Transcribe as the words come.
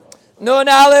Nun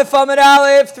Aleph, Amud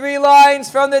Aleph, 3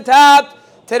 lines from the top.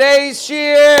 Today's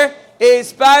shir is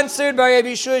sponsored by Rabbi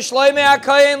Shloimeh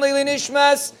HaKohen Lili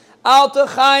Nishmas Alta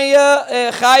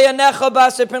Chaya Necha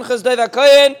Baser Pinchas Dov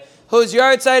HaKohen, whose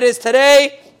yahrzeit is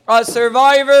today. A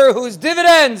survivor whose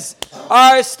dividends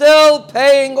are still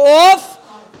paying off,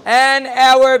 and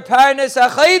our Parnas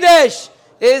HaChodesh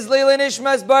is Lili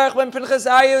Nishmas Baruch Ben Pinchas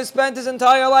Ayu, who spent his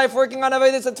entire life working on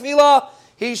Avodas HaTefillah.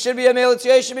 He should be a Melech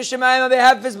Yeshem B'Shemayim on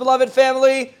behalf of his beloved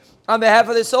family, on behalf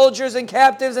of the soldiers and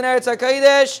captives in Eretz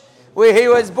HaKodesh, where he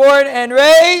was born and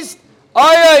raised.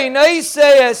 Ayay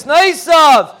Naiseyes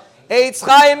Naisav Eitz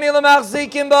Chayim Milam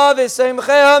Achzikim Ba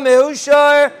V'Simcheha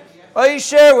Mehushar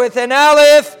Oisher with an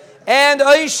Aleph and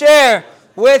Oisher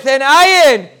with an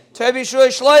Ayin. To Rabbi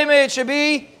Shloimeh it should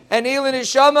be an Ilin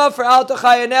Neshama for Alta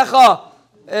Chaya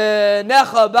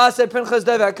Necha Baser Pinchas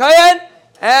Dov HaKohen.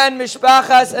 And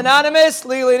Mishpachas Anonymous,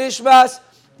 Lili Nishmas,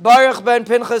 Baruch Ben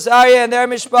Pinchas Arya, and their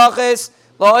Mishpachas,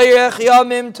 La'irech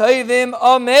Yamim Tovim,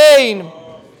 Amen.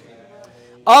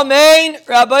 Amen.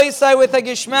 Rabbi Isai with a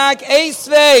Gishmak,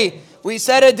 Eisvei. We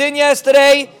said a din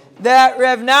yesterday that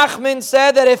Rav Nachman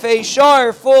said that if a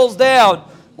shar falls down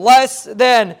less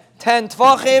than 10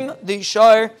 tvachim, the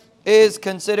shar is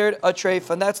considered a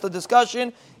treif. And that's the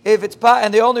discussion. If it's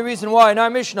and the only reason why in our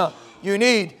Mishnah you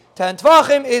need 10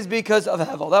 tvachim is because of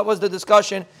Hevel. That was the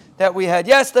discussion that we had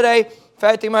yesterday.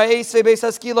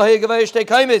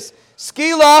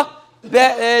 Skila,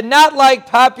 not like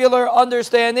popular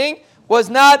understanding, was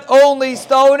not only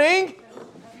stoning.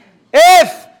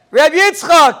 If Rabbi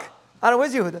Yitzchak,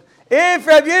 if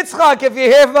Rabbi Yitzchak, if you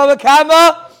hear from Bava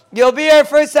Kama, you'll be here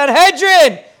for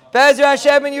Sanhedrin. Be'ezras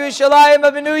Hashem in Yerushalayim,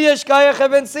 Abinu Yeshkayach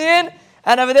Ben Sin,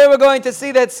 and over there we're going to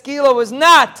see that Skila was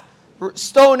not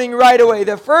stoning right away.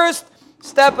 The first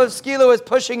step of Skila was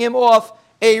pushing him off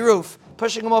a roof,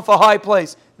 pushing him off a high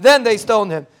place. Then they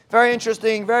stoned him. Very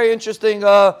interesting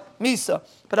Misa.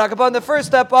 But the first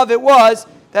step of it was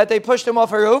that they pushed him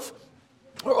off a roof,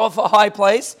 or off a high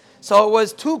place. So it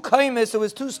was 2 kaimis, it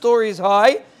was 2 stories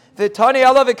high. Vitani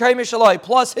Allah v'kaimis shalai,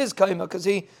 plus his kaima, because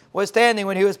he was standing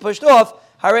when he was pushed off.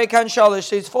 Harei kan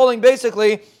shalish, he's falling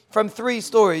basically from 3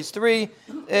 stories, three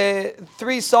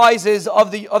sizes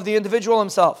of the individual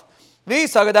himself.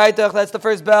 That's the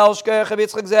first bell. If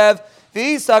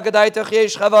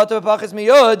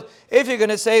you're going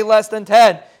to say less than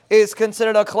 10 is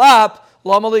considered a clap,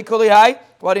 why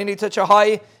do you need such a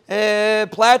high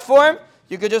platform?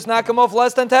 You could just knock him off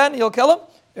less than 10, you'll kill him.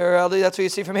 That's what you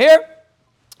see from here.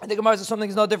 I think Gemara says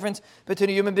there's no difference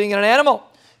between a human being and an animal.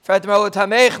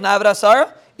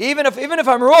 Even if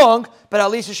I'm wrong, but at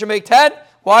least you should make 10.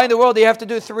 Why in the world do you have to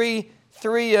do three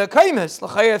kaimis?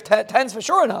 L'chayr, if 10's for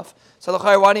sure enough. So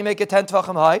l'chayr, why do you make it 10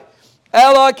 tvachim high?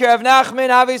 Ela Rav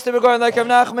Nachman, obviously we're going like Rav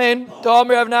Nachman.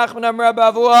 Dom Rav Nachman, Amar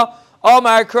Bavua,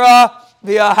 Omar Kra,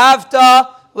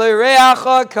 V'ahavta,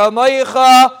 L'reacha,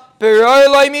 Kamaycha, B'roi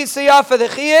Loi Misiyah for the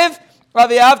Chiyiv.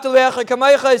 V'ahavta L'reacha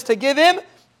Kamaycha is to give him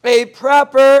a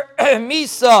proper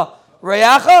Misa.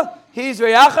 Reacha, he's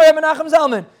Reacha, Rav Nachman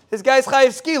Zalman. This guy's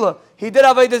Chayiv Skila. He did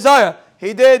Avodah Zarah.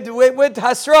 He did with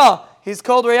Hasra. He's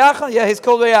called Reacha? Yeah, he's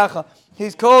called Reacha.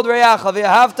 He's called Reacha.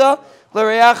 V'ahavta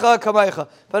l'Reacha kamaycha.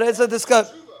 But it's a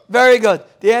discussion. Very good.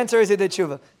 The answer is he did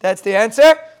tshuva. That's the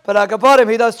answer. But Akapadim,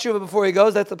 he does tshuva before he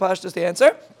goes. That's the pashtus, the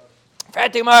answer.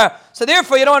 So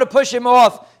therefore, you don't want to push him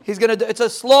off. It's a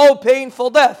slow, painful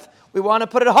death. We want to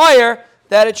put it higher,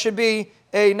 that it should be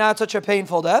a not such a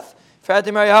painful death. So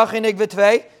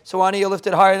why don't you lift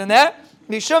it higher than that?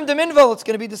 Mishum de minvel, it's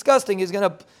going to be disgusting. He's going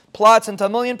to plots into a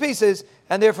million pieces,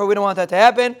 and therefore we don't want that to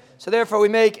happen. So therefore we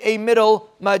make a middle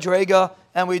madrega,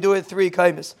 and we do it 3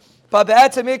 kaimis. But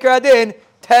be'atzem ikar adin,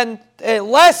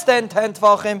 less than 10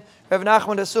 tvachim, Rav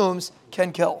Nachman assumes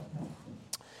can kill.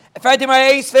 Regarding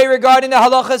the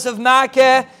halachas of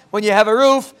makeh, when you have a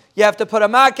roof, you have to put a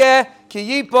makeh.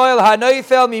 Ki yipoil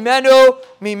hanoifel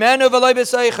mimenu v'loy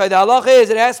b'seicha. The halacha is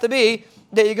it has to be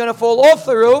that you're going to fall off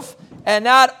the roof and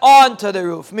not onto the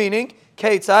roof. Meaning,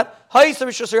 Ketzat, Ha'isam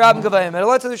Rishus Rabim Gavayim. And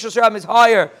let's say the Rishus Rabim is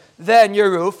higher than your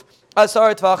roof.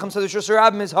 Asar Tvachim, so the Rishus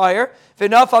Rabim is higher.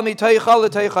 V'nafal mitaycha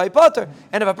l'taycha pater.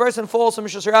 And if a person falls from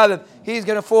Rishus Rabim, he's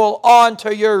going to fall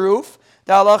onto your roof.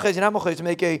 The halacha is you're not mechuyev to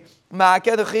make a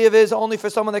makeh. The chiyuv is only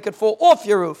for someone that could fall off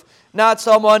your roof, not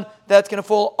someone that's going to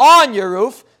fall on your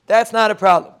roof. That's not a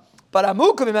problem. But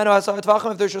amukum imenu asar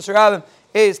Tvachim, if the Rishus Rabim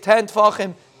is 10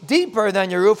 Tvachim deeper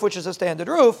than your roof, which is a standard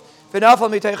roof, v'nafal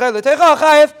mitaycha l'taycha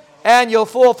chayev, and you'll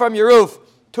fall from your roof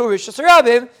to Rishus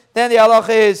Rabim, then the halacha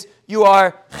is you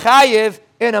are chayiv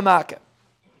in a makeh.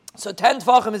 So 10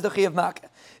 tvachim is the chayiv makeh.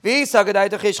 If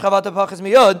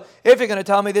you're going to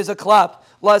tell me there's a clap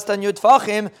less than yud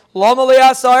tvachim,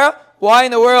 why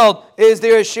in the world is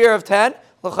there a shear of 10?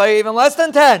 Even less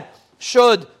than 10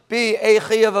 should be a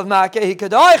chiyuv of makeh. He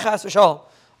could die chas v'shalom.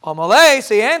 Amalei,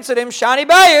 so he answered him, Shani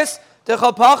bayis,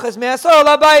 techapachas me'asor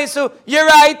la bayisu. You're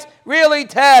right, really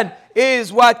 10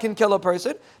 is what can kill a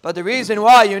person. But the reason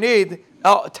why you need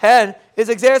 10 is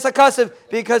exeris hakasiv,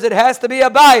 because it has to be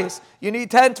a bias. You need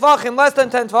 10 tvachim. Less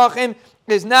than 10 tvachim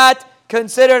is not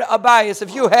considered a bias.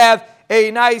 If you have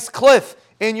a nice cliff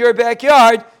in your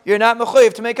backyard, you're not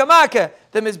mechuyev to make a makeh.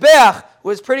 The mizbeach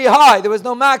was pretty high. There was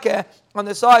no makeh on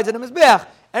the sides of the mizbeach.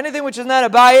 Anything which is not a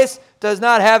bias does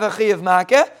not have a chiyuv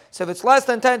makeh. So if it's less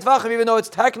than 10 tvachim, even though it's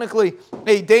technically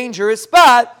a dangerous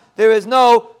spot, there is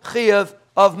no chiyuv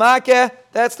of makeh.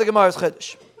 That's the Gemara's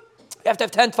chiddush. You have to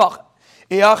have 10 tvachim.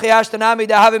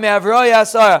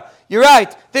 You're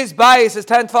right. This bias is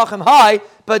 10 tvachim high,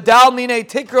 but dal mine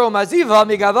tikro maziva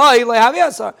migavai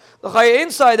lehaviasar. The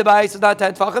inside the bias is not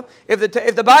 10 tvachim.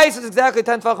 If the bias is exactly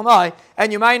 10 tvachim high,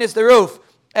 and you minus the roof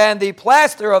and the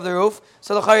plaster of the roof,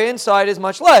 so the inside is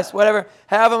much less.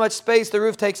 However much space the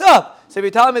roof takes up. So if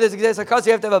you're telling me this exists because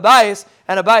you have to have a bias,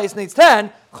 and a bias needs 10,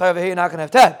 you're not going to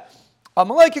have 10.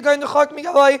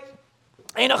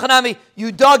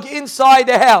 You dug inside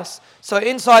the house. So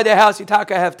inside the house, you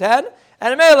have 10.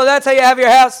 And that's how you have your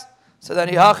house. So then,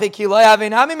 why do you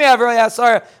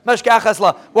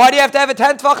have to have a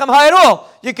 10 tvachim high at all?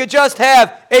 You could just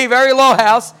have a very low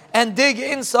house and dig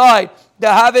inside. Dig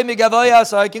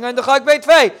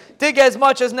as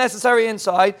much as necessary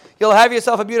inside. You'll have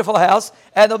yourself a beautiful house,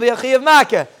 and there'll be a chiyuv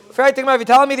makeh. If you're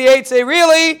telling me the 8 say,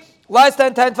 really, less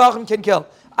than 10 tvachim can kill.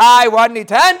 Why do you need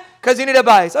 10? Because you need a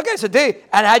bias. Okay, so dig.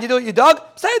 And how'd you do it? You dug?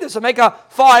 Say this. So make a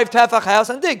 5 tefach house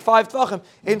and dig 5 tvachim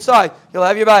inside. You'll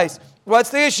have your bias.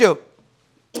 What's the issue?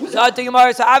 So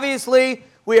obviously,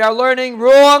 we are learning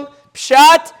wrong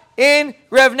pshat in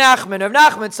Rav Nachman. Rav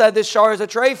Nachman said this shar is a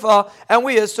treifa, and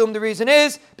we assume the reason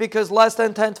is because less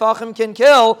than 10 tvachim can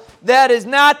kill. That is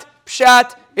not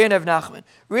pshat in Rav Nachman.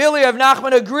 Really, Rav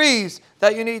Nachman agrees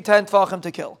that you need 10 tvachim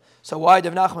to kill. So why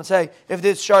did Rav Nachman say if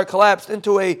this shar collapsed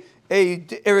into a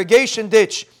irrigation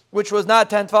ditch which was not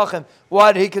 10 tvachim,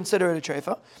 why did he consider it a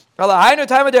treifa?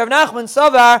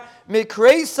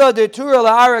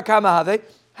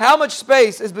 How much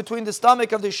space is between the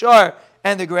stomach of the shar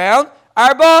and the ground?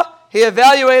 Arba, he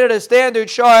evaluated a standard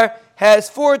shar has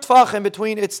 4 tvachim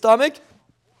between its stomach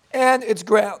and its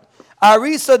ground.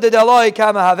 Arisa de daloi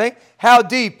kamahave, how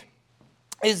deep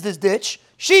is this ditch?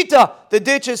 Shita, the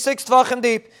ditch is 6 tvachim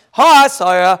deep. Ha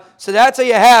asara, so that's how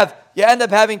you end up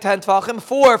having 10 tvachim,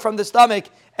 4 from the stomach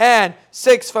and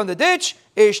 6 from the ditch.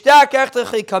 Ishtak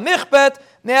echtechi kamichbet,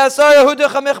 ne'asara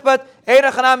hudecha michbet,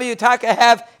 einachanami yutaka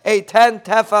have a 10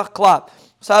 tefach klap.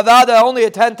 So avada, only a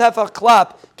 10 tefach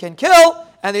klap can kill,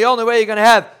 and the only way you're going to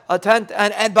have a 10,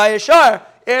 and by a shar,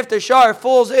 if the shar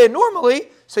falls in normally,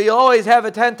 so you'll always have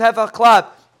a 10 tefach klap,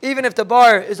 even if the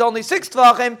bar is only 6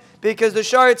 tvachim, because the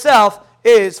shar itself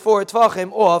is 4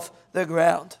 tvachim off the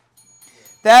ground.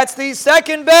 That's the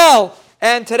second bell,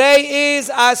 and today is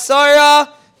Asara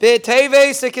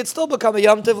B'Teves. It could still become a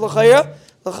Yom Tov l'chayra.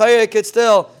 L'chayra could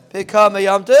still become a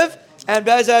Yom Tov, and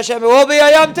Be'ez Hashem it will be a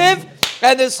Yom Tov.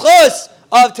 And the schus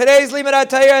of today's Limud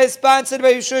HaTorah is sponsored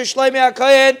by Yeshua Shloimeh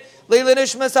HaKohen, Lili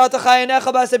Nishmas Al Tachai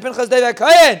Necha B'Aseh Pinchas David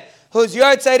HaKohen, whose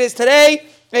yard site is today,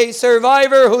 a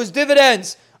survivor whose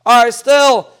dividends are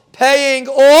still paying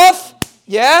off.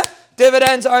 Yeah?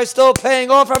 Dividends are still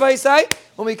paying off, Rabbi Yisai.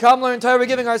 When we come learn Torah, we're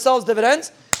giving ourselves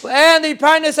dividends. And the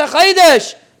Parnas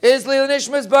HaChaydesh is Lil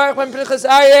Nishmas Baruch Ben Pinchas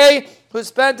Aryeh, who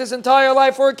spent his entire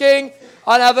life working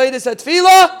on Avodas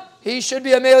HaTfilah. He should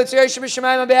be a Meil Yitzhak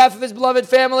Shemayim on behalf of his beloved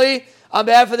family, on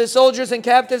behalf of the soldiers and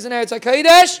captives in Eretz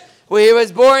HaKodesh, where he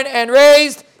was born and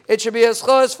raised. It should be a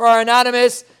schos for our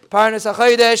anonymous Parnas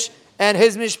HaChaydesh and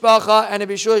his mishpacha, and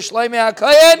Rabbi Yeshua Shloimeh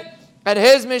HaKohen and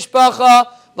his mishpacha,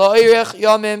 La'irich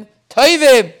Yomim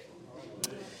Tovim.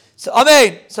 So,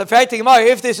 amen. So, in fact,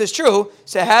 if this is true,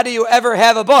 so how do you ever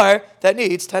have a bar that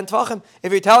needs 10 tvachim?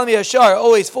 If you're telling me a shar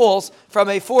always falls from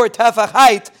a 4 tefach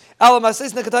height,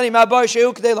 six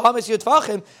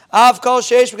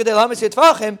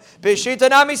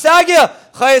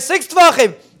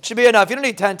tvachim should be enough. You don't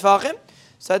need 10 tvachim.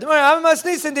 So,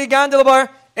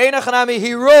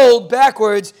 he rolled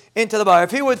backwards into the bar.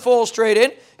 If he would fall straight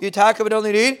in, Yutaka would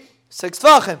only need 6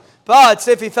 tvachim. But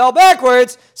if he fell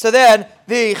backwards, so then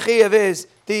the chiyuv is,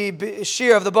 the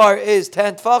shear of the bar is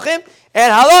 10 tvachim.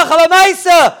 And halacha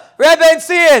l'maisa, Rebbe and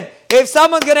Sion, if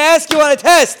someone's going to ask you on a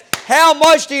test, how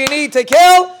much do you need to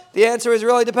kill? The answer is, it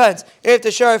really depends. If the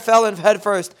shar fell in head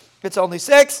first, it's only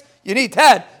 6, you need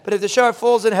 10. But if the shar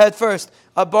falls in head first,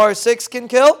 a bar 6 can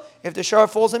kill. If the shar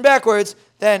falls in backwards,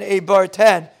 then a bar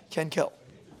 10 can kill.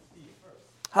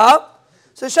 Huh?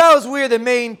 So shao is where the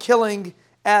main killing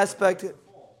aspect. No,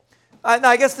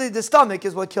 I guess the stomach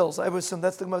is what kills. I would assume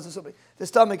that's the Gemara's assuming. The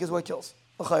stomach is what kills.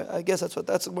 Okay, I guess that's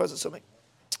the Gemara's assuming.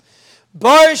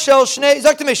 Bar shel shnei,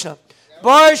 zok the Mishnah.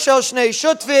 Bar shel shnei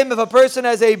shutvim, if a person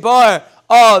has a bar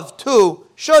of 2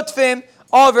 shutvim,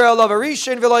 over a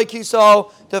lavarishin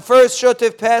v'loikiso, the first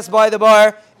shutiv passed by the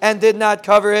bar and did not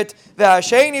cover it,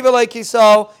 v'hasheni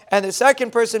v'loikiso, and the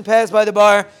second person passed by the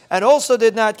bar and also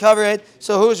did not cover it,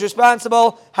 so who's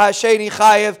responsible? Hasheni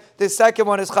chayev, the second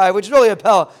one is chayev, which is really a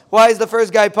pella. Why is the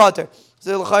first guy pater?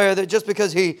 So just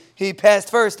because he passed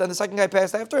first and the second guy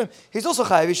passed after him, he's also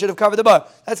chayev, he should have covered the bar.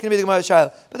 That's going to be the Gemara's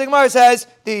child. But the Gemara says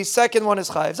the second one is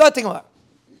chayev. Zot the Gemara.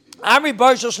 How is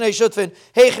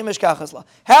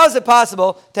it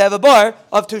possible to have a bar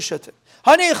of 2 shutvim?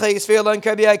 If you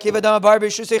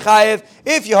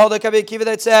hold a Rabbi Akiva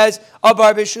that says a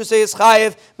bar b'shusay is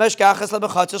chayev,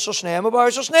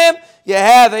 you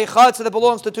have a chatzah that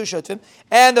belongs to 2 shutvim,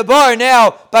 and the bar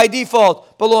now by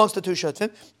default belongs to 2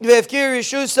 shutvim.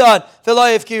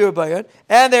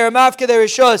 And they are mafke their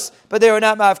rishus, but they are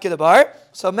not mafke the bar.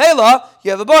 So mela, you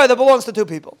have a bar that belongs to 2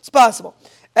 people. It's possible.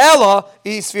 Ella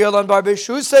is on bar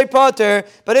b'shusay pater,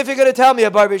 but if you're going to tell me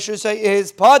a bar b'shusay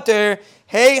is pater,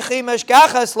 how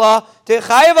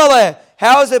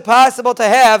is it possible to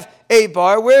have a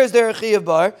bar? Where is there a chi of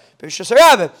bar?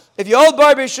 If you hold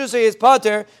bar b'shusay is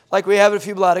pater, like we have a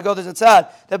few blot ago, there's a tzad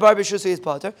that bar b'shusay is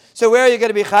pater. So where are you going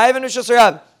to be chayiv in Rishus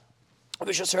Rabbah?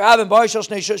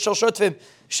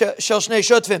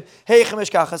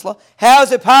 How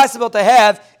is it possible to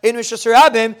have in Rishus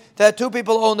Rabbim that 2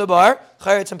 people own the bar?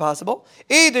 It's impossible.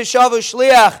 If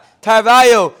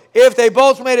they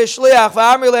both made a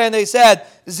shliach and they said,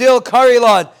 Zil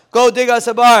Karilon, go dig us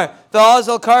a bar,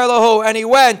 V'azil Karlahu, and he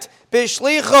went,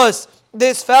 Bishlichus,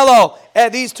 this fellow,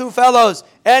 and these 2 fellows,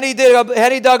 and he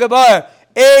dug a bar,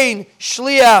 Ein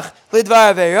Shliach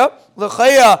Lidvar Aveira,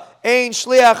 L'chaya, Ein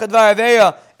Shliach Lidvar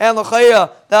Aveira, and L'chaya,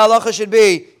 the halacha should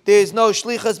be, there is no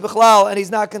Shlichus B'chlal, and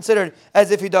he's not considered as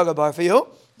if he dug a bar for you.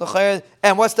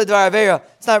 And what's the Dvar Aveira?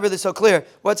 It's not really so clear.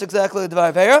 What's exactly the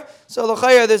Dvar Aveira? So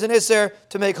l'chayr, there's an Isser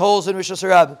to make holes in Rishus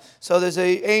Rabbah. So there's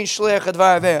a Ein Shliach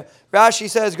Dvar Aveira. Rashi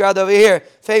says, grad over here,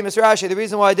 famous Rashi, the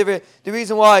reason why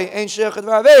Ein Shliach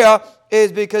Dvar Aveira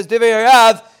is because Divrei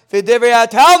Rav, V'Divrei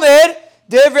Talmud,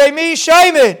 Divrei Mi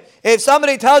Shaimin. If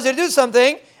somebody tells you to do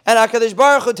something, and HaKadosh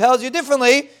Baruch Hu tells you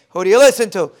differently, who do you listen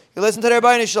to? You listen to their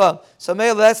Rebbeinu Shalom. So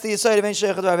maybe that's the aside of Ein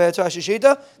Shliach Dvar Aveira. That's Rashi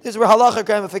Shita. These were halachic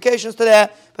ramifications to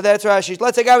that, but that's Rashi.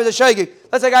 Let's say a guy was a shaygig.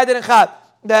 Let's say a guy didn't chat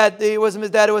that his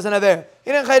dad was an aver.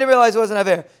 He didn't realize it was an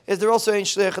aver. Is there also Ein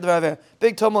Shliach Dvar Aveira?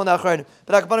 Big tumul nachrein.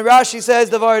 But Akban Rashi says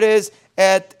the word is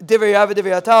at Divrei Rav,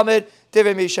 Divrei Talmud,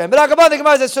 Divrei Mishem. But Akban the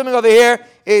Gemara is assuming over here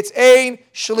it's Ein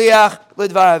Shliach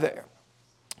Dvar Aveira.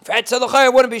 So the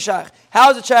chayyah wouldn't be shaykh. How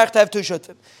is it shaykh to have 2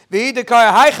 shutvim?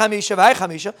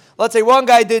 Let's say one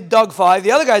guy dug 5,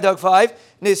 the other guy dug 5.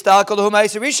 The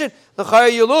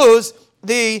chayyah, you lose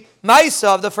the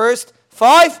maisa of the first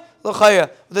 5.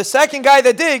 The second guy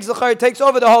that digs, the chayyah takes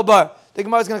over the whole bar. The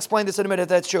Gemara is going to explain this in a minute if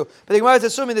that's true. But the Gemara is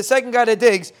assuming the second guy that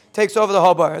digs takes over the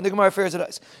whole bar. And the Gemara fears it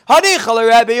is.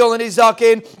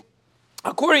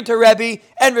 According to Rebbe,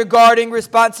 and regarding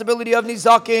responsibility of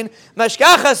Nizakin,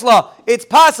 Mashkachas law, it's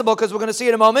possible, because we're going to see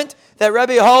in a moment, that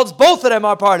Rebbe holds both of them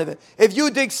are part of it. If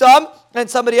you dig some, and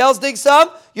somebody else digs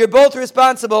some, you're both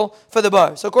responsible for the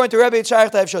bar. So according to Rebbe, it's shaykh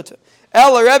to have shutah.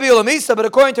 El Rebbe ula Misa, but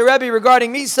according to Rebbe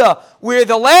regarding Misa, where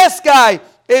the last guy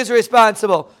is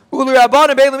responsible, and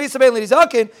according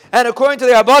to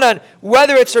the Rabbanan,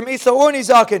 whether it's from Isa or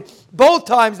Nizakin, both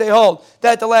times they hold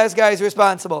that the last guy is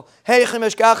responsible. How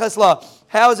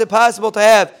is it possible to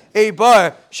have a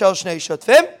bar shel shnei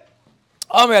shutvim?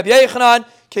 Amar Rabbi Yechanan,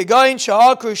 kegayin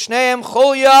sha'akru shneim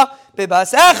chulya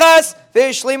bebas achas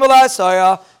v'ishlimu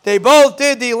la'asara. They both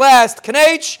did the last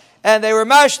knech, and they were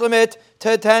mashlimit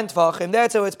to 10 tvachim.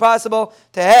 That's how it's possible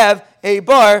to have a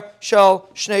bar shel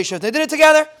shnei shutvim. They did it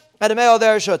together. And a male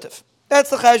there is shutif.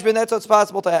 That's the cheshbon. That's what's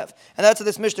possible to have, and that's how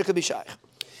this mishnah could be shaykh.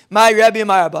 My Rebbe and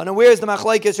my Rabbanan. Where is the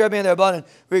machlekes Rebbe and the Rabbanan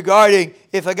regarding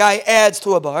if a guy adds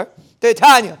to a bar?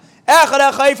 Tanya.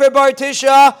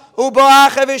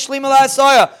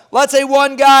 Let's say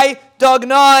one guy dug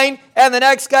 9, and the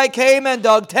next guy came and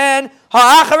dug 10.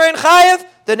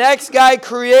 The next guy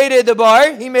created the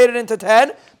bar. He made it into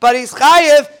 10, but he's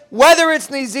chayev whether it's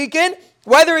nizikin,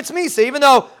 whether it's misa, even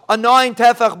though a 9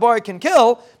 tefach bar can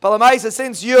kill, but Lamaisa,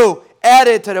 since you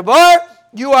added to the bar,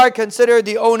 you are considered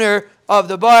the owner of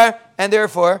the bar, and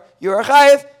therefore you are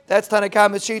chayiv. That's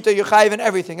Tanakama's shita. You're chayiv in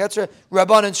everything. That's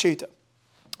Rabbanan's shita.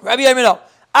 Rabbi Yeminah,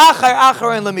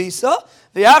 Achar and lemisa.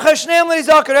 The achar shneim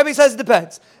leizakar. Rebbe says it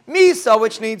depends. Misa,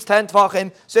 which needs 10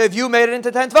 tvachim. So if you made it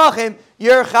into 10 tvachim,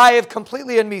 you're chayiv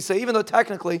completely in misa, even though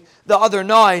technically the other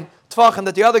 9 tvachim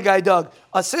that the other guy dug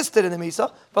assisted in the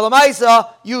misa. But lamaisa,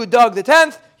 you dug the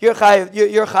 10th, you're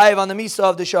chayiv on the misa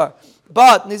of the shar.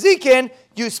 But nizikin,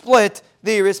 you split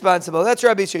the responsibility. That's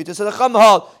Rabbi Shita. So the Chum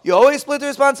hold, you always split the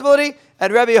responsibility,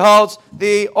 and Rabbi holds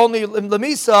the only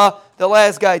lemisa the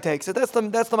last guy takes. So that's the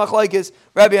machlokes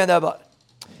Rabbi and Abban.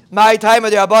 My time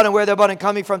of the Abban, where the Abban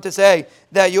coming from to say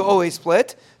that you always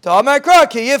split. To Amar Kra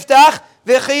ki yiftach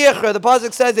v'chiyichra. The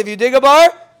pasuk says if you dig a bar,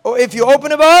 or if you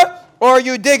open a bar, or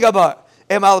you dig a bar.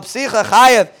 Em al psicha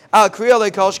chayev al kriya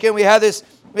lekolshkin. We had this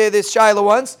shiloh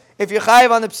once. If you're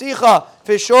chayev on the psicha,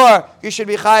 for sure you should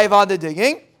be chayev on the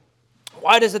digging.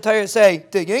 Why does the Torah say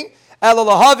digging?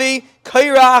 Elalahavi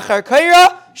kaira achar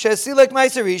kaira shesilik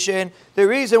meiserishin. The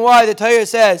reason why the Torah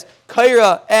says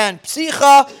kaira and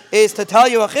psicha is to tell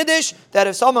you a chiddush that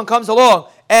if someone comes along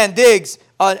and digs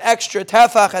an extra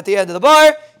tefach at the end of the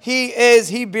bar,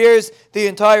 he bears the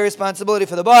entire responsibility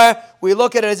for the bar. We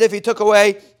look at it as if he took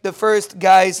away the first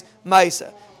guy's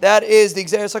maisa. That is the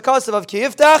Gzeres HaKosav of Ki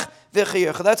Yiftach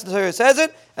V'chiyuch. That's the Torah says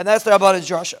it, and that's the Rabban's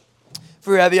drasha.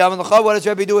 For Rabbi Yaman, what does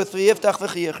Rabbi do with Yiftach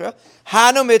V'chiyuch?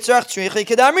 Hanu mitzrach tzrichi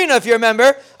kedamrina. If you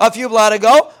remember, a few blot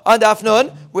ago on Daf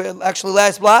Nun, actually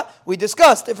last blot, we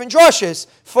discussed different drashas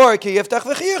for Ki Yiftach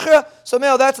V'chiyuch. So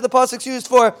now that's what the pasuk's used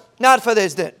for, not for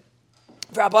this din.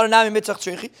 The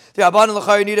Rabbanan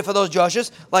l'chari need it for those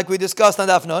drashas, like we discussed on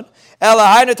Daf Nun. Ela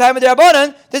hayna time of the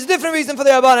Rabbanan. There's a different reason for the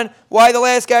Rabbanan why the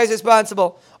last guy is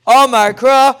responsible. Amar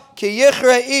kra ki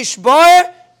yichra ish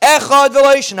bar echad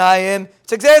v'lo shnayim.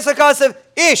 It's Gzeres HaKosav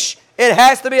ish. It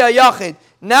has to be a yachid,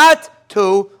 not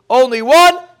two. Only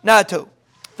one, not two.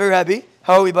 For Rabbi,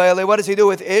 how are we by what does he do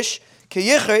with ish? Ki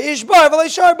yichra ish bar v'lo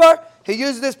shar bar. He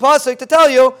uses this pasuk to tell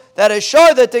you that a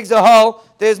shar that digs a hole,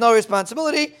 there's no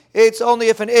responsibility. It's only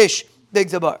if an ish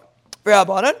digs a bar.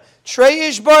 Rabbanan, trey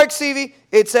ish bar ksivi.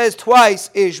 It says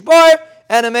twice ish bar,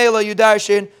 and a mela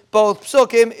yudarshin, both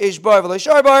psukim, ish bar v'lo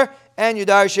shar bar, and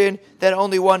yudarshin that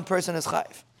only one person is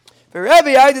chayiv. For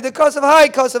Rabbi, I did the kosav hai.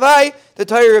 The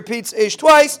Torah repeats ish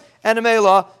twice, and a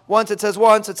mela, once it says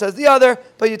the other,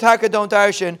 but Yutaka don't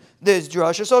darshin this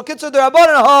drasha. So Kitzur the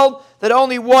Rabbanan hold that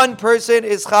only one person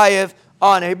is chayiv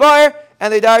on a bar,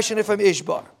 and they darshan it from ish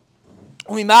bar.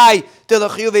 You're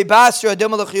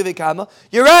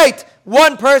right,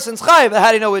 one person's chayiv, but how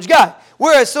do you know which guy?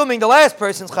 We're assuming the last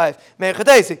person's chayiv.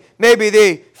 Maybe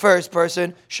the first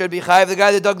person should be chayiv. The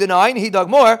guy that dug the 9, he dug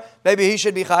more. Maybe he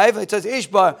should be chayiv. It says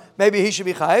ishbar. Maybe he should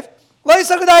be chayiv. The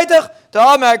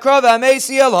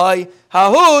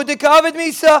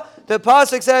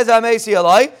pasuk says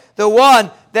the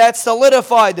one that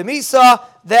solidified the misa,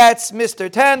 that's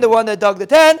Mr. 10, the one that dug the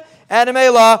 10, and the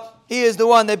mela, he is the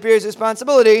one that bears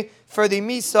responsibility for the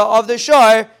misa of the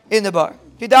shar in the bar.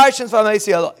 He darshans from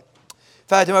Amesi Alai.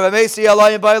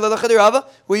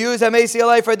 We use Amesi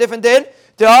Alai for a different din.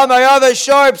 If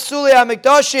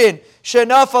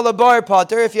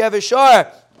you have a shar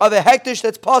of a hektish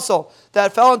that's puzzle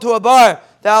that fell into a bar,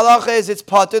 the halacha is it's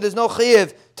pater. There's no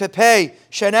chiyuv to pay.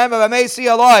 The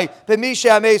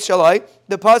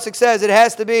pasuk says it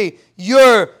has to be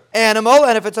your animal,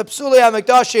 and if it's a psuli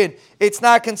hamikdashin, it's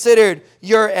not considered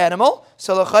your animal.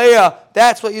 So l'chayra,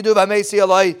 that's what you do v'amesi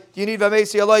alai. You need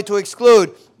v'amesi alai to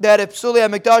exclude that if psuli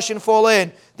hamikdashin fall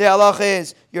in, the halacha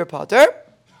is your pater.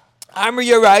 Amr,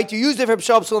 you're right. You used it for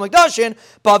pshal psul mikdashin,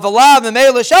 but v'lav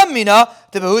memela shamina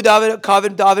to behu david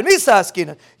kavim david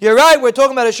misaskina. You're right. We're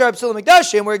talking about a sharp psul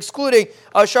mikdashin. We're excluding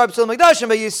a sharp psul mikdashin,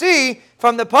 but you see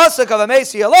from the pasuk of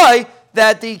Amesi Alai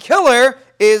that the killer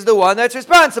is the one that's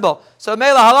responsible. So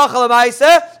mela halacha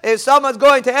l'maaseh, if someone's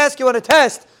going to ask you on a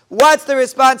test, what's the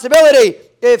responsibility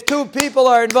if two people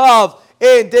are involved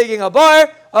in digging a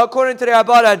bar? According to the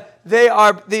Rabbanan, they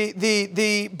are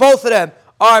the both of them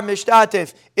are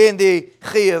mishtatif in the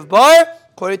chiyuv bar.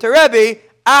 According to Rebbe,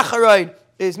 Acharon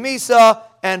is Misa,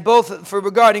 and both, for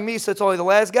regarding Misa, it's only the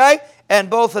last guy, and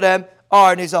both of them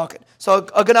are Nizakin. So,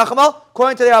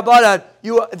 according to the Rabbanan,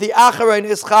 the Acharon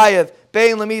is chayiv,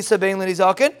 bein lemisa, bein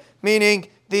lenizakin, meaning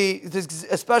the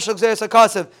special Gzeres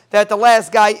HaKosav, that the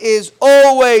last guy is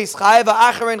always chayiv,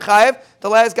 Acharon chayiv, the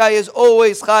last guy is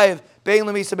always chayiv, bein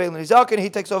lemisa, bein lenizakin.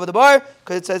 He takes over the bar,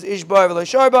 because it says ishbar v'lo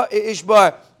sharba,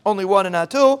 ishbar, only one and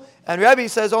not two. And Rabbi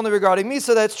says only regarding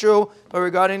Misa that's true, but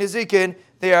regarding Nizikin,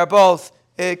 they are both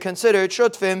considered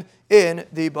shutfim in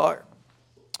the bar.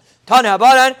 Tana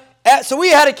Abaran. So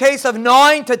we had a case of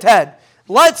 9 to 10.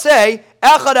 Let's say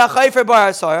echad achayfer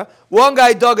bar asara. One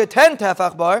guy dug a 10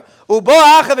 tefach bar. Ubo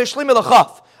achav ishlim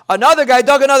elachaf. Another guy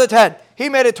dug another 10. He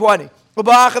made it 20.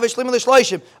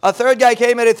 A third guy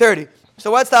came at 30.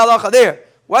 So what's the halacha there?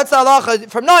 What's the halacha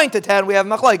from 9 to 10? We have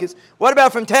machlokes. What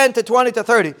about from 10 to 20 to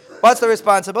 30? What's the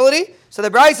responsibility? So the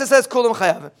Brisa says kulam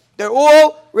chayavim. They're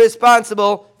all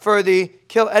responsible for the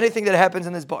kill anything that happens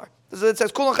in this bar. So it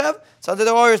says kulam chayav. So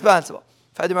they're all responsible.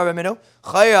 The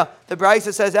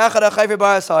Brisa says achar achayver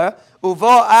bar asara uva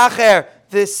acher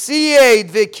the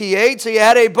sied v'kied. So you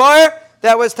had a bar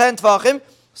that was 10 tvachim.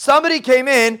 Somebody came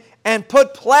in and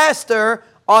put plaster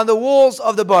on the walls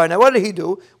of the bar. Now, what did he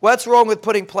do? What's wrong with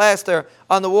putting plaster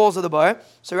on the walls of the bar?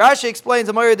 So Rashi explains,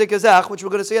 which we're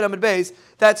going to see at Amud Beis,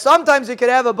 that sometimes you could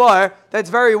have a bar that's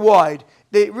very wide.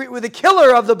 The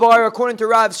killer of the bar, according to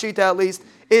Rav's Shita at least,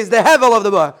 is the hevel of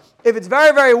the bar. If it's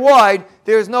very, very wide,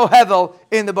 there's no hevel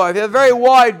in the bar. If you have a very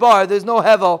wide bar, there's no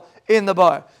hevel in the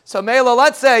bar. So Mela,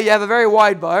 let's say you have a very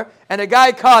wide bar, and a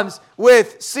guy comes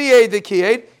with Siyed the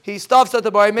Kiyed, he stuffs at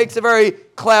the bar, he makes it very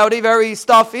cloudy, very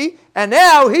stuffy, and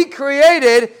now he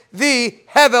created the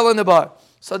hevel in the bar.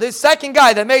 So this second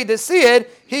guy that made the Siyed,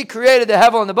 he created the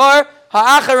hevel in the bar.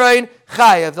 Ha'acharein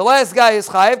chayev. The last guy is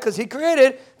chayev because he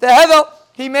created the hevel.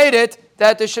 He made it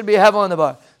that there should be a hevel in the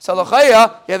bar. So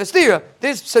l'chaya, you have a stira.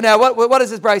 So now what does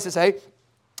this Brisa say?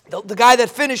 The guy that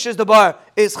finishes the bar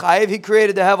is chayev. He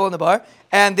created the hevel in the bar.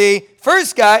 And the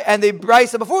first guy, and the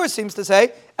Brisa before seems to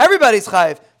say, everybody's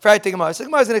chayev. Right, the Gemara. So the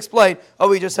Gemara is going to explain what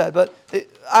we just said, but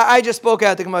I just spoke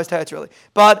out the Gemara's text really.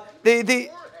 But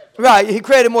right, he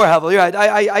created more hevel. You're right.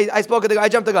 I spoke. I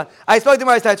jumped the gun. I spoke the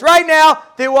Gemara's text. Right now,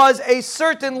 there was a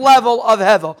certain level of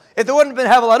hevel. If there wouldn't have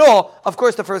been hevel at all, of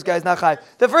course, the first guy is not chayiv.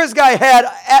 The first guy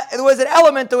there was an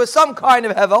element. There was some kind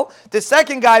of hevel. The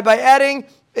second guy, by adding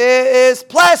his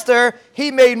plaster,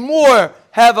 he made more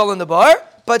hevel in the bar.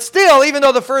 But still, even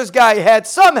though the first guy had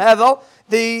some hevel,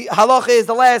 the halacha is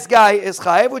the last guy is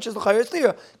chayiv, which is the chayyur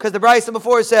stira. Because the Brisa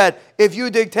before said, if you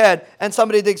dig 10 and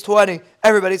somebody digs 20,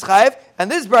 everybody's chayiv.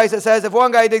 And this Brisa says, if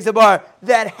one guy digs a bar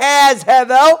that has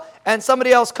hevel, and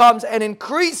somebody else comes and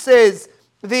increases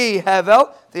the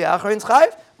hevel, the acharin's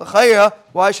chayiv. L'chayra,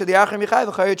 why should the acharin be chayiv?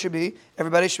 L'chayra should be,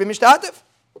 everybody should be mishtatif.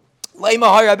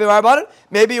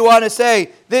 Maybe you want to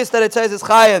say this, that it says is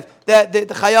chayiv, that the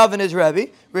chayavin is Rebbe,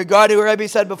 regarding what Rebbe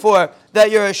said before, that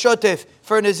you're a shotif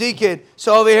for Nezikin.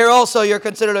 So over here also you're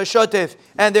considered a shotif,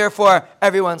 and therefore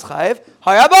everyone's chayiv.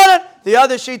 Harabanan, the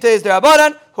other shita is the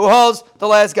Rabbanan, who holds the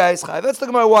last guy is chayiv. That's the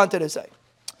Gemara wanted to say.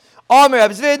 Amir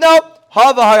Abzvid, no,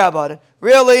 hava harabanan.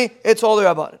 Really, it's all the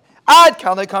Rabbanan. Ad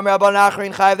Kalei Kam Rabbanan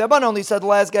Acharin Chayiv. The Rabbanan only said the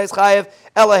last guy is chayiv.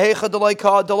 Elahecha Deloi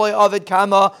Ka Deloi Avid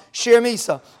Kama Shir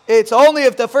Misa. It's only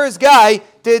if the first guy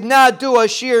did not do a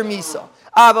Shir Misa.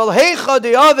 Aval Hecha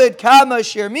De Avid Kama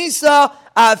Shir Misa.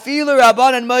 Afilu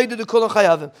Rabbanan Maidu De Kula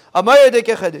Chayavim. Amaya De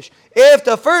Kechedesh. If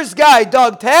the first guy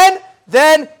dug 10,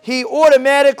 then he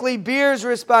automatically bears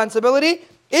responsibility.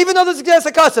 Even though this is G'das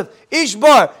HaKasav, Ish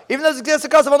bar, even though this is G'das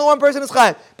HaKasav, only one person is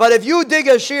chayiv. But if you dig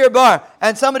a sheer bar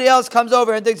and somebody else comes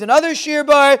over and digs another sheer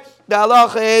bar, the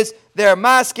halacha is they're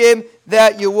maskim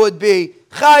that you would be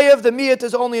chayiv. The miyat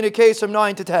is only in a case from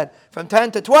 9 to 10. From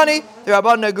 10 to 20, the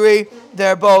Rabbanan agree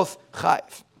they're both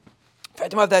chayiv.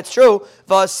 If that's true,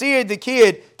 the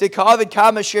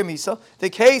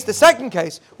case, the second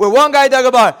case, where one guy dug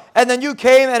a bar and then you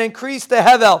came and increased the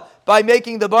hevel by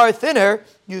making the bar thinner,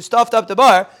 you stuffed up the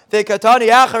bar. It says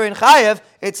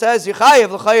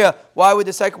Yichayev. Why would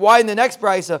why in the next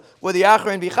brisa would the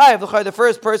acharin be chayev? The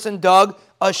first person dug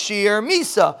a sheer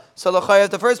misa. So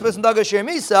the first person dug a sheer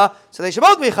misa, so they should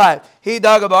both be chayev. He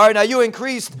dug a bar. Now you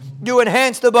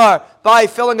enhanced the bar by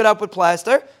filling it up with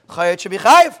plaster. Chayev should be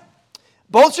chayev.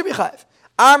 Both should be chayiv.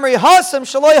 Amri hasam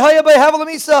shaloi haya by hevel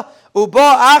misa uba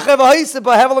achav ha'isa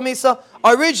by hevel misa.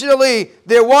 Originally,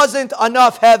 there wasn't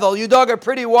enough hevel. You dug a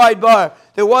pretty wide bar.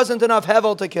 There wasn't enough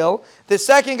hevel to kill. The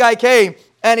second guy came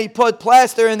and he put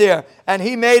plaster in there and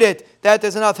he made it that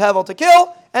there's enough hevel to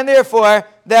kill, and therefore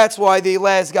that's why the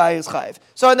last guy is chayiv.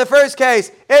 So in the first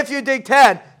case, if you dig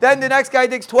 10, then the next guy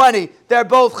digs 20, they're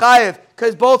both chayiv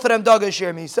because both of them dug a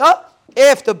shir misa.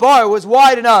 If the bar was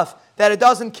wide enough that it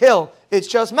doesn't kill, it's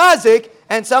just mazik,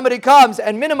 and somebody comes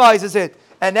and minimizes it,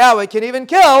 and now it can even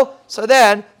kill, so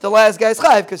then the last guy is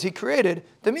chayiv because he created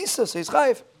the misa, so he's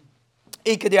chayiv.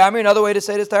 Another way to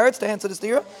say this to answer this to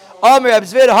you.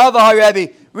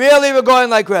 Really, we're going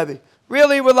like Rebbe.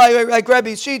 Really, we're like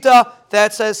Rebbe's shita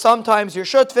that says sometimes you're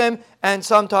shutvim, and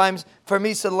sometimes for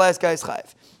misa the last guy is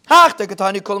chayiv.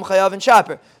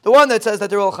 The one that says that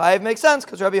they're all chayiv makes sense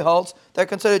because Rebbe holds they're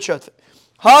considered shutvim.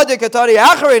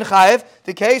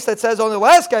 The case that says only the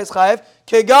last guy is chayiv,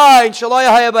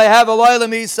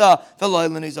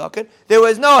 there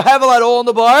was no hevel at all in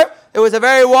the bar. It was a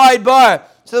very wide bar,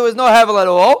 so there was no hevel at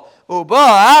all.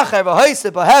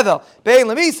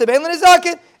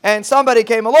 and somebody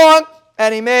came along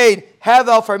and he made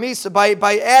hevel for misa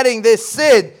by adding this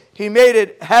sid. He made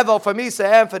it hevel for misa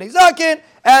and for nizakin,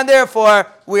 and therefore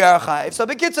we are chayiv. So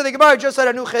b'kitzur, the Gemara just said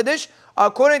a new chiddush.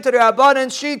 According to the Rabbanan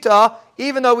Shita,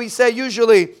 even though we say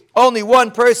usually only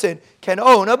one person can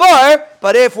own a bar,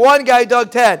 but if one guy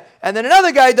dug 10 and then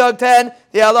another guy dug 10,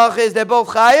 the halach is they're both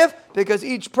chayiv because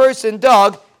each person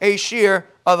dug a shear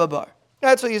of a bar.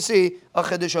 That's what you see a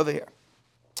chiddush over here.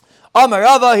 Amar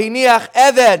Rava hiniach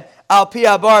even al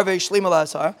pi bar ve'ishlim al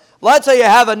asar. Let's say you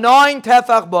have a 9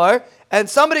 tefach bar and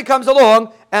somebody comes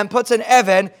along and puts an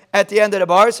even at the end of the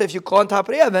bar. So if you call on top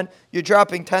of the even, you're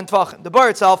dropping 10 tefachim. The bar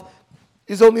itself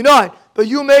is only 9, but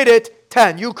you made it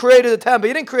 10. You created the 10, but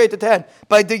you didn't create the 10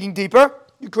 by digging deeper.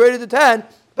 You created the 10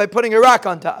 by putting a rock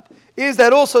on top. Is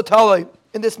that also talay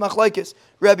in this machlaikis,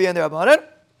 Rebbe and the Rabbanan?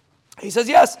 He says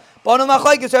yes. Banu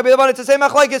machlaikis, Rebbe and the Rabbanan, it's the same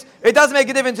machlaikis. It doesn't make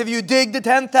a difference if you dig the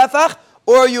 10th tefach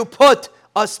or you put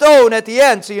a stone at the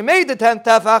end. So you made the 10th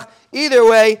tefach. Either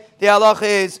way, the halach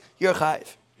is your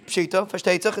chayiv. Pshita,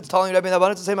 versteht sich, it's telling Rebbe and the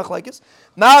Rabbanan, it's the same machlaikis.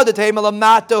 Now the teimala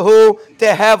matahu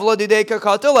tehevla dideka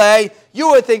katalei. You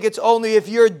would think it's only if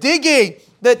you're digging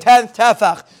the 10th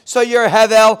tefach, so your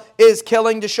hevel is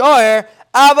killing the shoyer.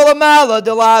 Avalamala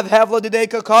delav hevla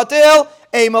dideka katil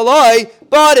emaloi.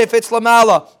 But if it's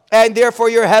lamala and therefore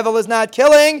your hevel is not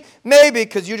killing, maybe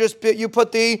because you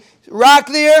put the rock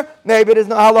there, maybe there's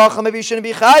no halacha, maybe you shouldn't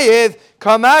be chayiv.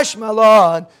 Kamash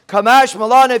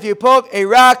malan, if you put a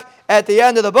rock at the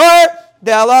end of the bar,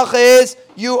 the halacha is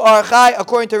you are chayiv.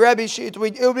 According to Rebbe, it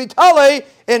would be talei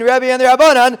in Rebbe and the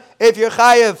Rabbanan if you're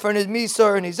chayiv for misa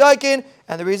or nizakin,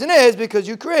 and the reason is because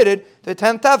you created the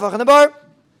 10th tefach in the bar.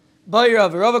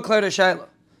 Rava cleared a shayla.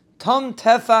 Tam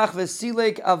tefach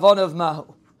v'silek avonav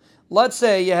mahu. Let's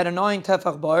say you had a 9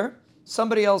 tefach bar.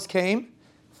 Somebody else came,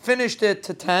 finished it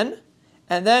to 10,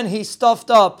 and then he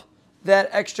stuffed up that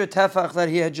extra tefach that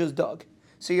he had just dug.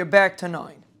 So you're back to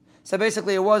 9. So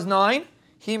basically it was 9.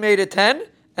 He made it 10,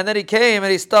 and then he came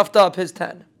and he stuffed up his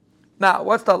 10. Now,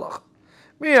 what's the halach?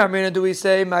 Do we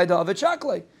say, my David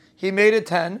Shakle? He made it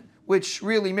 10, which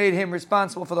really made him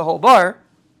responsible for the whole bar,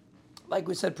 like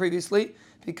we said previously,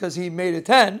 because he made it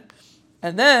 10,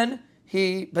 and then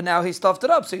but now he stuffed it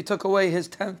up, so he took away his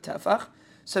 10th tefach,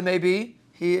 so maybe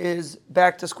he is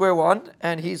back to square one,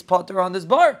 and he's potter on this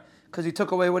bar, because he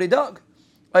took away what he dug.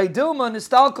 Or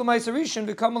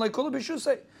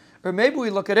maybe we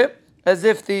look at it as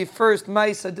if the first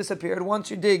maisa disappeared. Once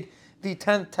you dig the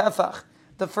 10th tefach,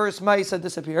 the first maisa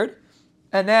disappeared.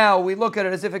 And now we look at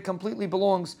it as if it completely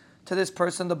belongs to this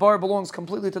person. The bar belongs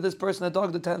completely to this person that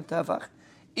dug the 10th tefach.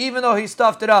 Even though he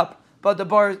stuffed it up, but the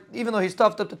bar, even though he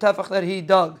stuffed up the tefach that he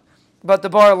dug, but the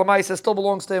bar, lamaisa, still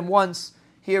belongs to him once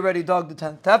he already dug the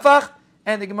 10th tefach.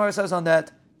 And the Gemara says on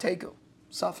that, Teiku,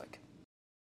 Safek.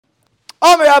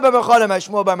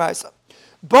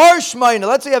 Bar Shmaina,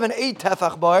 let's say you have an 8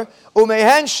 tefach bar,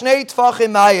 umehen shnei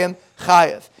tfachim mayim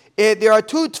chayev. There are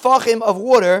 2 tfachim of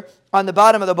water on the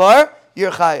bottom of the bar,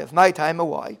 you're chayev. My time,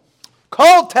 why?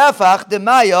 Kol tefach de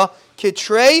maya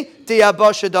kitrei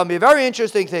diabasha dami. Very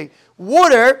interesting thing.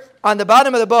 Water on the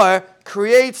bottom of the bar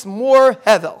creates more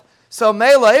hevel. So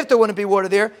mela, if there wouldn't be water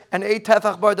there, an 8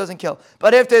 tefach bar doesn't kill.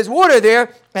 But if there's water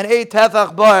there, an 8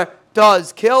 tefach bar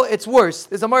does kill. It's worse.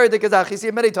 There's a Mari de Kazach. You see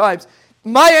it many times.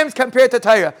 Mayim's compared to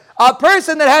Torah. A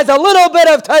person that has a little bit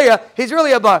of Torah, he's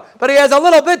really a bar. But he has a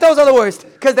little bit, those are the worst.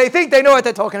 Because they think they know what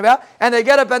they're talking about. And they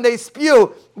get up and they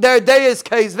spew their deis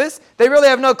kaisvis. They really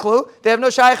have no clue. They have no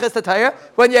shaykhis to Torah.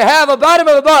 When you have a bottom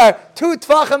of a bar, 2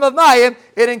 tfachim of Mayim,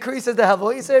 it increases the hevel.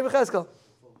 What you say, Becheskel?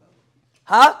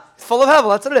 Huh? It's full of hevel.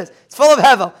 That's what it is. It's full of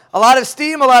hevel. A lot of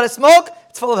steam, a lot of smoke.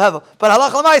 It's full of hevel. But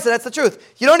halach l'maisa, that's the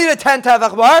truth. You don't need a 10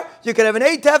 tefach bar. You can have an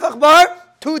 8 tefach bar,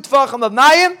 2 tfachim of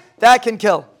Mayim. That can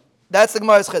kill. That's the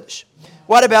Gemara's chiddush.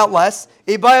 What about less?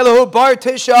 Ibaylahu bar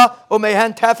tisha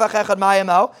umehen tefach echad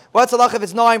mayimau. What's the halach if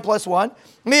it's 9 plus 1?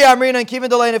 Mi amrina and kivin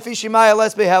delay nefishi maya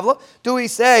less behevla. Do we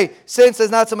say since there's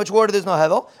not so much water, there's no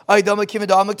hevel? Aydama kivin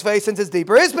damak tvei since it's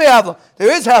deeper is behevla.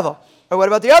 There is hevel. Or what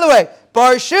about the other way?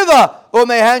 Bar shiva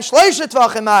umehen shleisha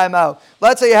tvachim mayimau.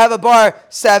 Let's say you have a bar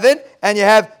 7 and you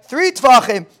have 3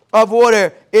 tvachim of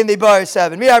water in the bar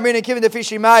 7. Me amrina kivin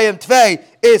defishi mayim tvei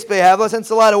is behavla. Since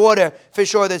a lot of water, for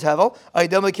sure there's hevel.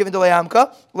 Aydama kivin delay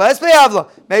amka less behavla.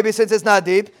 Maybe since it's not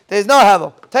deep, there's no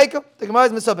hevel. Take them. The Gemara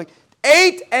is misubik.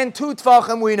 8 and 2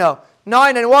 tvachim we know.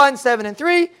 9 and 1, 7 and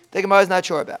 3. The Gemara is not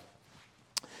sure about.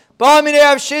 What's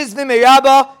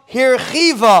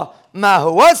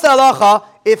the halacha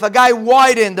if a guy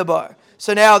widened the bar?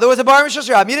 So now there was a bar Mishas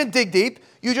Rab. You didn't dig deep.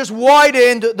 You just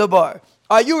widened the bar.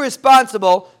 are you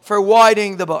responsible for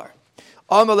widening the bar?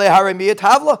 You're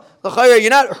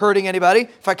not hurting anybody.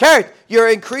 You're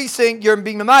increasing, you're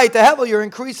being mamayit the hevel, you're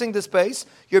increasing the space,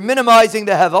 you're minimizing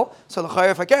the hevel. So you're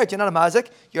not a mazik,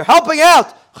 you're helping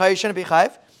out. You shouldn't be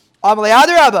chayiv.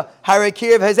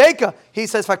 He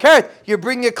says, you're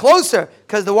bringing it closer,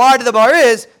 because the wider the bar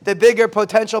is, the bigger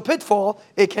potential pitfall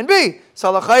it can be.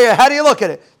 So how do you look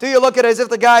at it? Do you look at it as if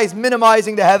the guy is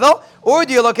minimizing the hevel, or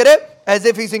do you look at it as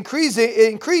if he's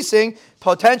increasing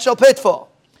potential pitfall?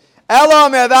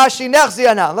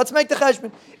 Let's make the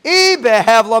cheshbon.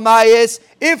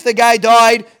 If the guy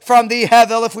died from the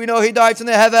hevel, if we know he died from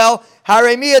the hevel,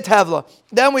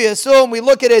 then we assume, we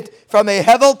look at it from a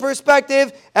hevel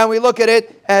perspective, and we look at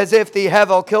it as if the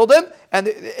hevel killed him. And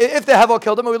if the hevel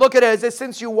killed him, we look at it as if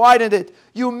since you widened it,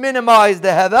 you minimized the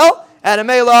hevel, and a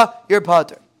mela, you're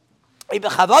pater. If the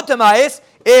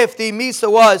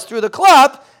misa was through the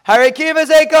klap,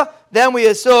 then we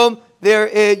assume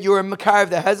you were makar of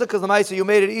the hezek, because the ma'isa you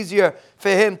made it easier for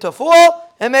him to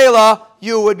fall, and mela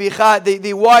you would be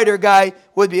the wider guy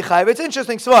would be chayiv. It's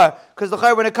interesting svar, because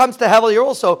when it comes to hevel, you're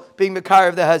also being makar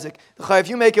of the hezek. If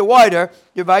you make it wider,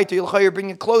 you're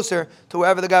bringing it closer to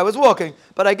wherever the guy was walking.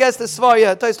 But I guess the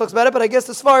svar, Tais talks about it. But I guess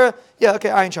the svar,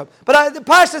 Ayin Shab. But the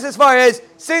pashtus as far as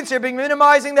since you're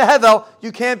minimizing the hevel,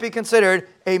 you can't be considered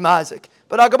a mazik.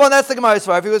 But Agabon, that's the Gemara's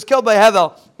svar. If he was killed by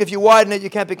hevel, if you widen it,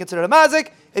 you can't be considered a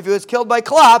mazik. If he was killed by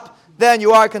klap, then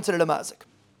you are considered a mazik.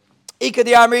 Ika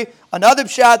di Amri, another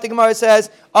pshat, the Gemara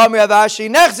says, Amri Avashi,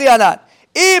 Nechzi Anan.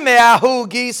 If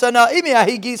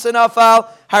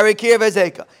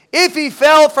he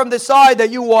fell from the side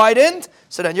that you widened,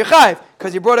 so then you're chayiv,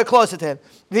 because you brought it closer to him.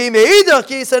 But if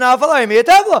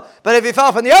he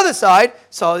fell from the other side,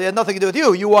 so it had nothing to do with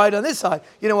you. You widen on this side,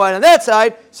 you didn't widen on that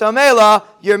side. So mela,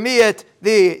 you're miyat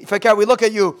we look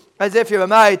at you as if you're a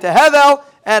ma'it to hevel,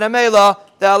 and a mela,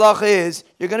 the halacha is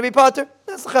you're going to be pater.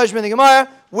 That's the cheshbon in the Gemara,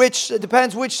 which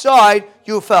depends which side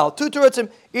you fell. Two terutzim.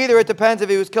 Either it depends if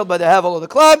he was killed by the hevel or the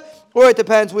club, or it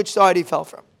depends which side he fell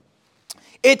from.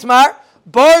 Itmar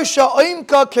bar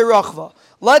sha'imka kirachva.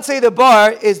 Let's say the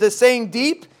bar is the same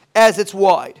deep as it's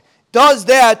wide. Does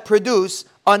that produce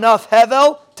enough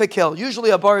hevel to kill? Usually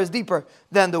a bar is deeper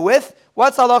than the width.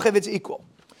 What's halach if it's equal?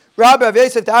 Rabbi Rav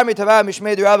Yosef Ta'amri Tavah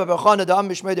Mishmei Rabbi Bechana Da'am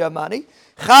Mishmei Mani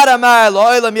Chadamar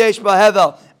Lo'olam Yesh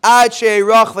Ba'hevel Ad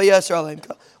She'irach V'Yesar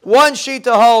Alimka. One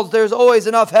shita holds there's always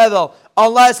enough hevel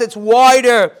unless it's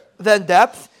wider than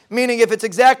depth, meaning if it's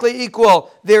exactly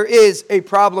equal, there is a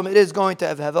problem, it is going to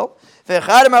have hevel. The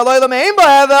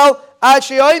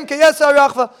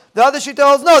other shita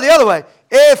holds no, the other way.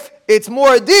 If it's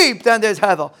more deep, then there's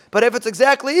hevel. But if it's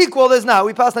exactly equal, there's not.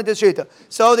 We pass like this shita.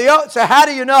 So how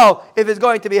do you know if it's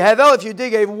going to be hevel? If you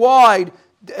dig a wide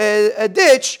a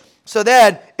ditch, so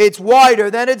that it's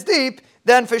wider than it's deep,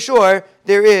 then for sure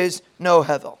there is no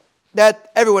hevel.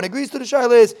 That everyone agrees to. The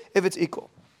shaila is if it's equal.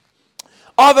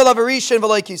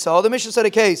 The Mishnah said a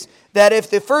case that if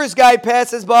the first guy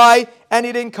passes by and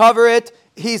he didn't cover it,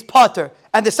 he's pater.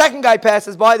 And the second guy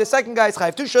passes by, the second guy is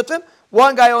chayiv. Two shutvim,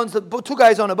 two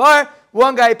guys own a bar,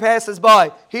 one guy passes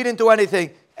by, he didn't do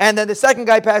anything, and then the second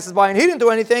guy passes by and he didn't do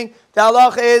anything, the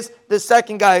halach is the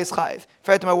second guy is chayiv.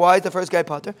 Why is the first guy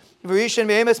pater?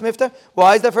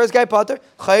 Why is the first guy pater?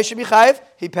 Chayiv should be chayiv.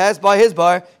 He passed by his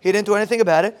bar, he didn't do anything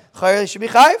about it. Chayiv should be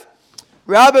chayiv.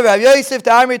 Rabbi Rav Yosef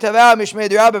Ta'amri Tavah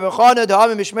Mishmei Rabbi Bechana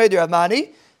Da'am Mishmei Rav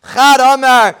Mani Chad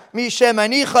Amar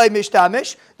Mishemani Chay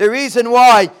Mishtamish. The reason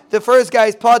why the first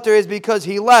guy's pater is because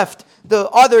he left the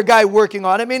other guy working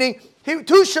on it, meaning two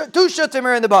shutim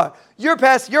are in the bar.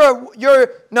 You're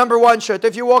number one shut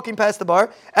if you're walking past the bar,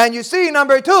 and you see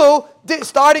number two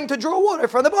starting to draw water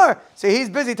from the bar. See, he's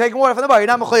busy taking water from the bar. You're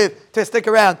not mechayiv to stick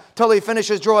around till he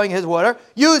finishes drawing his water.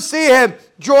 You see him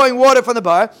drawing water from the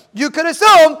bar. You could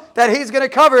assume that he's going to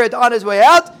cover it on his way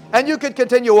out, and you could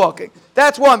continue walking.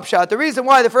 That's one pshat. The reason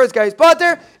why the first guy is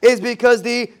pater is because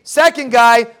the second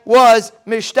guy was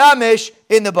mishtamish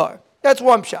in the bar. That's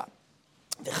one pshat.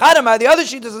 The other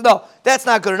sheet says, no, that's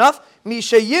not good enough. You have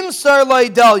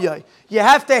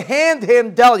to hand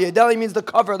him dalya. Dalya means the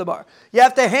cover of the bar. You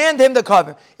have to hand him the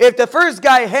cover. If the first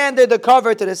guy handed the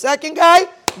cover to the second guy,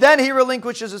 then he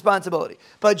relinquishes responsibility.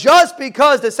 But just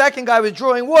because the second guy was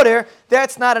drawing water,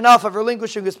 that's not enough of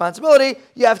relinquishing responsibility.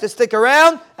 You have to stick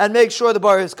around and make sure the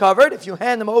bar is covered. If you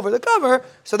hand him over the cover,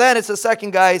 so then it's the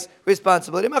second guy's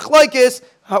responsibility. Machlokes,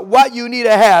 what you need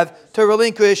to have to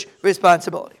relinquish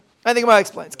responsibility. I think Gemara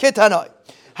explains. Kitanoi.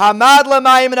 Hamad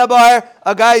l'mayim in a bar.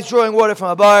 A guy is drawing water from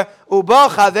a bar. Uba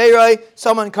chaveroi.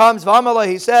 Someone comes. V'amala.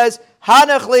 He says,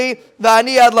 Hanachli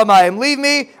v'ani ad lamayim. Leave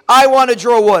me, I want to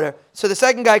draw water. So the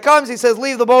second guy comes, he says,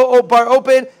 leave the bar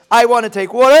open, I want to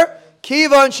take water.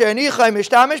 Kivan she'anichai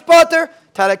mishtamish pater.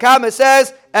 Bava Kama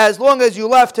says, as long as you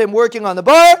left him working on the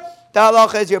bar, the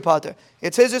halacha is your pater.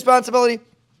 It's his responsibility.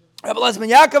 You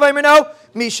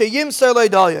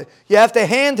have to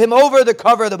hand him over the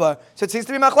cover of the bar. So it seems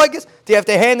to be machlokes. Do you have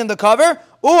to hand him the cover,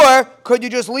 or could you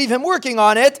just leave him working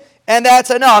on it, and that's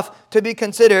enough to be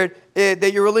considered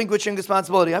that you're relinquishing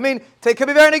responsibility? I mean, it could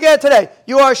be very negative today.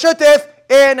 You are shutif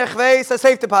in a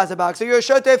safe deposit box. So you're a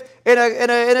shutif in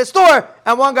a store,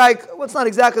 and one guy, well, it's not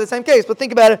exactly the same case, but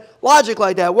think about it, logic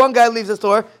like that. One guy leaves the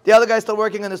store, the other guy's still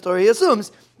working in the store. He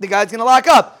assumes the guy's going to lock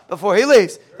up before he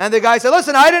leaves. And the guy said,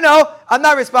 listen, I don't know, I'm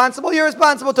not responsible, you're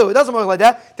responsible too. It doesn't work like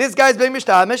that. This guy's being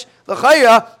mishtamish.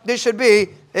 L'chayra, this should be,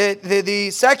 the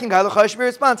second guy, l'chayra, should be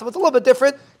responsible. It's a little bit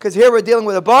different, because here we're dealing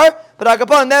with a bar, but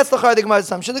Akapon, that's l'chayra, the Gemara's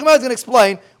assumption. The Gemara's going to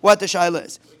explain what the shayla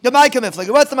is.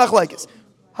 What's the machlokes?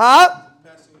 Huh?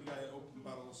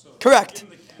 Correct.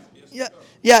 Yeah.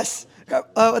 Yes. Yeah.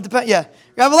 Rabbi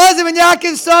Elazar ben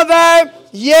Yaakov Savar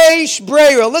Yesh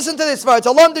Breira. Listen to this svar. It's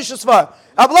a Londish svar.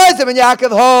 Rabbi Elazar ben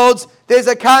Yaakov holds there's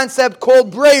a concept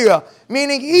called Breira,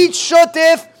 meaning each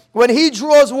shutif, when he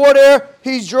draws water,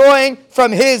 he's drawing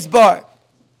from his bar.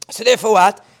 So therefore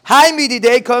what? Hai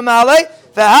mididei kamale,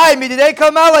 v'hai mididei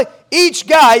kamale. Each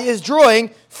guy is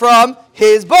drawing from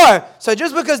his bar. So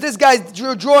just because this guy's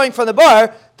drawing from the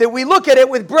bar, that we look at it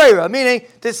with breira, meaning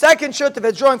the second shutif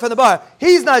is drawing from the bar.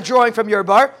 He's not drawing from your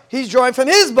bar, he's drawing from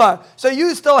his bar. So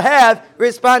you still have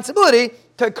responsibility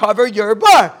to cover your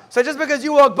bar. So just because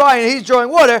you walk by and he's drawing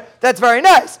water, that's very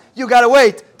nice. You got to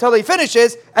wait till he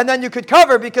finishes, and then you could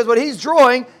cover, because what he's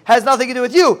drawing has nothing to do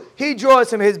with you. He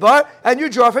draws from his bar, and you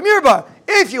draw from your bar.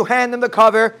 If you hand him the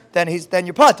cover, then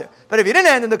you're pater. But if you didn't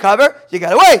hand him the cover, you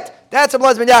got to wait. That's a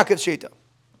Blaz ben Yaakov's shita.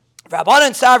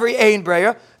 Rabbanan Savri Ein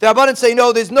Breyer. The Rabbanan say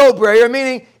no, there's no Breyer,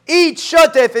 meaning each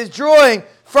shutif is drawing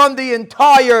from the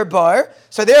entire bar.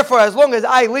 So therefore, as long as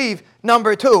I leave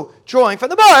number two drawing from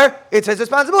the bar, it's his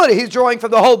responsibility. He's drawing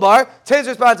from the whole bar. It's his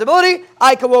responsibility.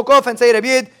 I can walk off and say, Rabbi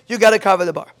Yid, you got to cover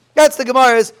the bar. That's the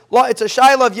Gemara's law. It's a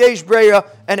shayla of Yesh Breyer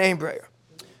and Ein Breyer.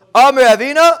 Amr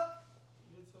Avina.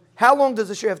 How long does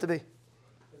the shir have to be?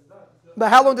 But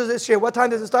how long does this shir? What time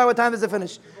does it start? What time does it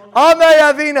finish? Amr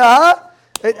Avina, huh?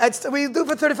 We do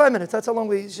for 35 minutes. That's how long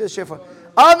we share for.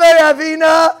 Amar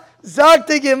Avina,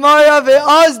 Zakti Gemara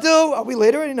ve'azdu. Are we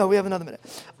late already? No, we have another minute.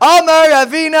 Amar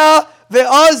Avina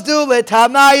ve'azdu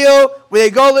letamayu.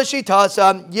 We go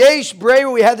l'shitasam. Yesh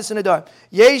breira. We had this in the dark.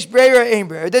 Yesh breira, Ein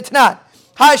breira. Ditnan.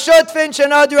 Hashot fin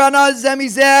shenadu anaz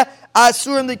zemizeh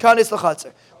asurim likanis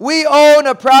l'chatzer. We own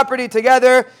a property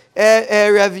together.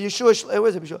 Rav Yeshua,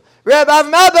 where's it? Rav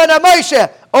Avmal ben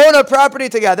Moshe own a property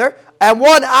together. And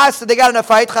one asked, they got in a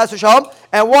fight, chas v'shalom,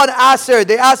 and one asked,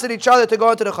 they asked each other to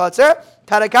go into the chutzner.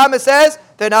 Bava Kama says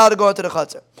they're not allowed to go into the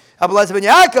chutzner. Rabbi Elazar ben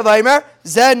Yaakov Aimer,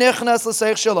 zeh nichnas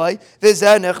l'seich shalai,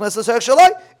 v'zeh nichnas l'seich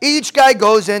shalai. Each guy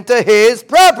goes into his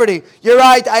property. You're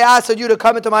right, I asked you to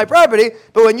come into my property,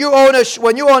 but when you own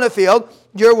a field,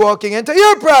 you're walking into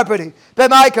your property.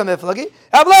 B'mai kamiflagi.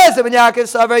 Rabbi Elazar ben Yaakov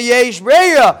savar yesh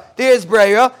breira. There's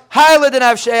breira. Hailad and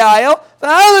avshayil.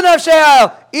 V'hailad and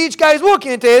avshayil. Each guy's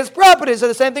walking into his property. So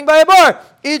the same thing by a bar.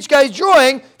 Each guy's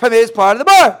drawing from his part of the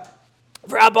bar.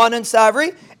 Rabbanan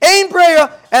Savri, Ein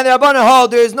Breira, and the Rabbanan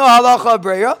hold there is no halacha of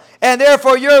Breira, and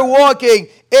therefore you're walking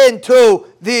into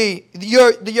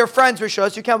your friend's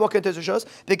rishos. You can't walk into his rishos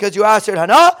because you asked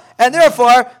hana, and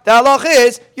therefore the halacha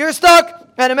is you're stuck,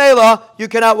 and in Mela you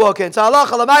cannot walk in. So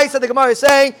halacha l'maisa, the Gemara is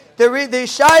saying the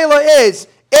shaila is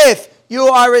if you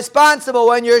are responsible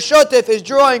when your shotif is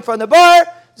drawing from the bar.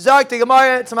 Zak the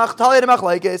Gemara, it's machtali the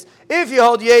machlekes. If you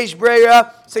hold yesh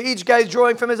breira, so each guy's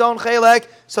drawing from his own chelek,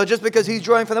 so just because he's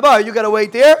drawing from the bar, you got to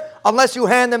wait there, unless you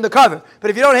hand him the cover. But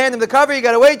if you don't hand him the cover, you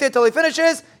got to wait there till he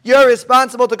finishes. You're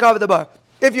responsible to cover the bar.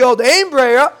 If you hold Ein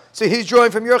breira, so he's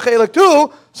drawing from your chelek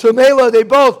too. So mela, they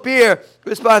both bear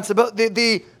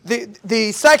responsibility.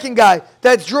 The second guy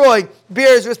that's drawing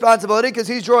bears responsibility because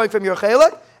he's drawing from your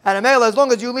chelek. And a mela, as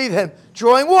long as you leave him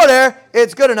drawing water,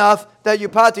 it's good enough that you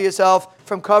pater yourself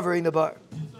from covering the bar.